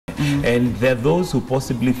And there are those who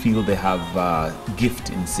possibly feel they have a gift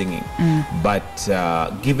in singing, but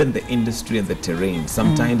given the industry and the terrain,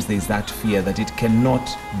 sometimes there's that fear that it cannot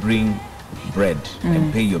bring bread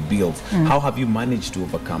and pay your bills. How have you managed to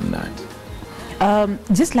overcome that?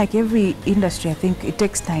 Just like every industry, I think it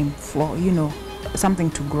takes time for, you know, something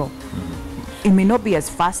to grow. It may not be as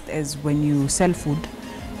fast as when you sell food,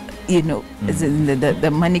 you know, as in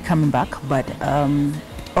the money coming back, but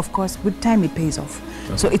of course with time it pays off.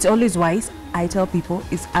 So it's always wise, I tell people,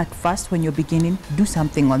 is at first when you're beginning, do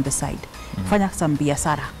something on the side. Fanya some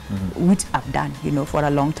biashara, which I've done, you know, for a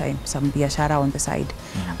long time, some biashara on the side,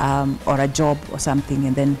 or a job or something,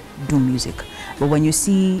 and then do music. But when you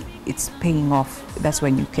see it's paying off, that's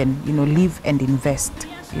when you can, you know, live and invest,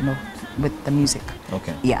 you know, with the music.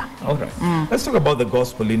 Okay. Yeah. All right. Let's talk about the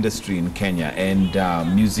gospel industry in Kenya and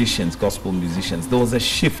musicians, gospel musicians. There was a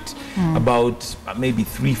shift about maybe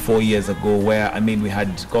 3-4 years ago where, I mean, we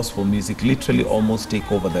had gospel music literally almost take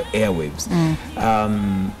over the airwaves.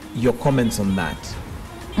 Your comments on that?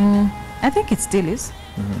 I think it still is.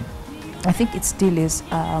 I think it still is.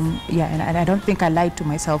 Yeah, and I don't think I lied to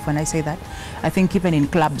myself when I say that. I think even in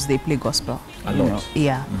clubs they play gospel. A lot. Know?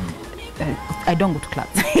 Yeah. I don't go to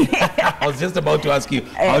clubs. I was just about to ask you,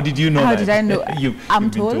 how did you know how that? Did I know?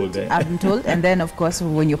 I've been told. And then, of course,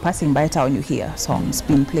 when you're passing by town, you hear songs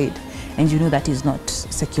being played, and you know that is not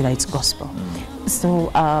secular, it's gospel.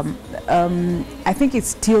 So I think it's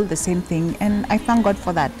still the same thing, and I thank God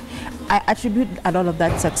for that. I attribute a lot of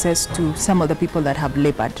that success to some of the people that have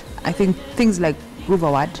labored. I think things like Groove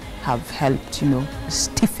Award have helped, you know,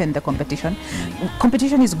 stiffen the competition.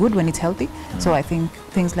 Competition is good when it's healthy. So I think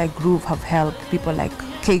things like Groove have helped. People like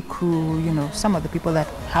K Crew, you know, some of the people that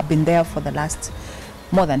have been there for the last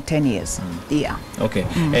more than 10 years. Yeah. Okay.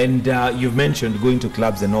 And you've mentioned going to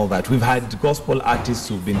clubs and all that. We've had gospel artists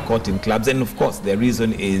who've been caught in clubs, and of course the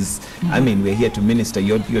reason is, I mean, we're here to minister.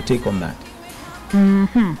 Your take on that?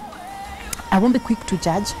 I won't be quick to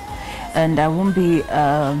judge, and I won't be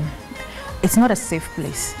it's not a safe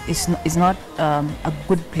place. It's not a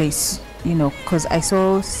good place, you know, because I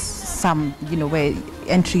saw some, you know, where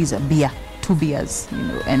entry is a beer, 2 beers, you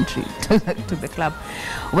know, entry to the club.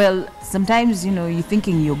 Well, sometimes, you know, you're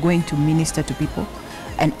thinking you're going to minister to people.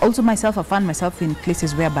 And also myself, I found myself in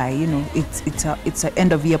places whereby, you know, it's an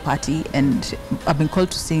end of year party, and I've been called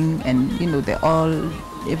to sing, and, you know,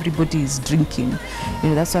 everybody is drinking, you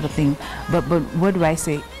know, that sort of thing. But what do I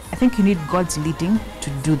say? I think you need God's leading to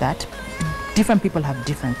do that. Different people have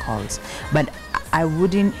different calls, but I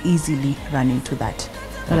wouldn't easily run into that,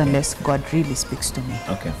 not unless God really speaks to me.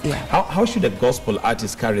 Okay. Yeah. How should a gospel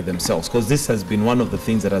artist carry themselves? Because this has been one of the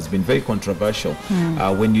things that has been very controversial.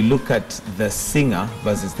 When you look at the singer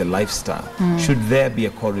versus the lifestyle, should there be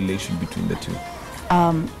a correlation between the two?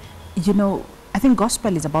 You know, I think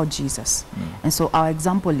gospel is about Jesus, and so our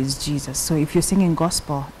example is Jesus. So if you're singing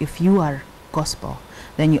gospel, if you are gospel,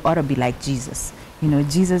 then you ought to be like Jesus. You know,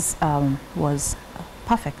 Jesus was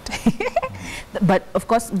perfect. But of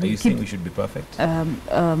course, are you saying we should be perfect?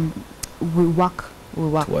 We work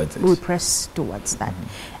towards it. We press towards that.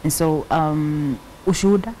 And so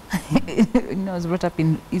ushuhuda, you know, I was brought up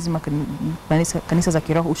in hizi kanisa za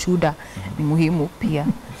kiroho. Ushuhuda ni muhimu pia.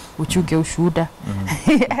 Uchunge ushuhuda.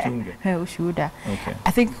 Ushuhuda. Okay.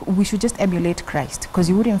 I think we should just emulate Christ, because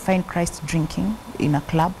you wouldn't find Christ drinking in a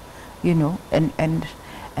club, you know,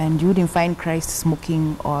 and you wouldn't find Christ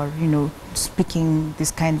smoking or, you know, speaking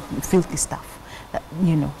this kind of filthy stuff,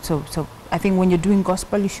 you know. So I think when you're doing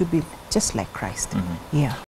gospel, you should be just like Christ. Yeah.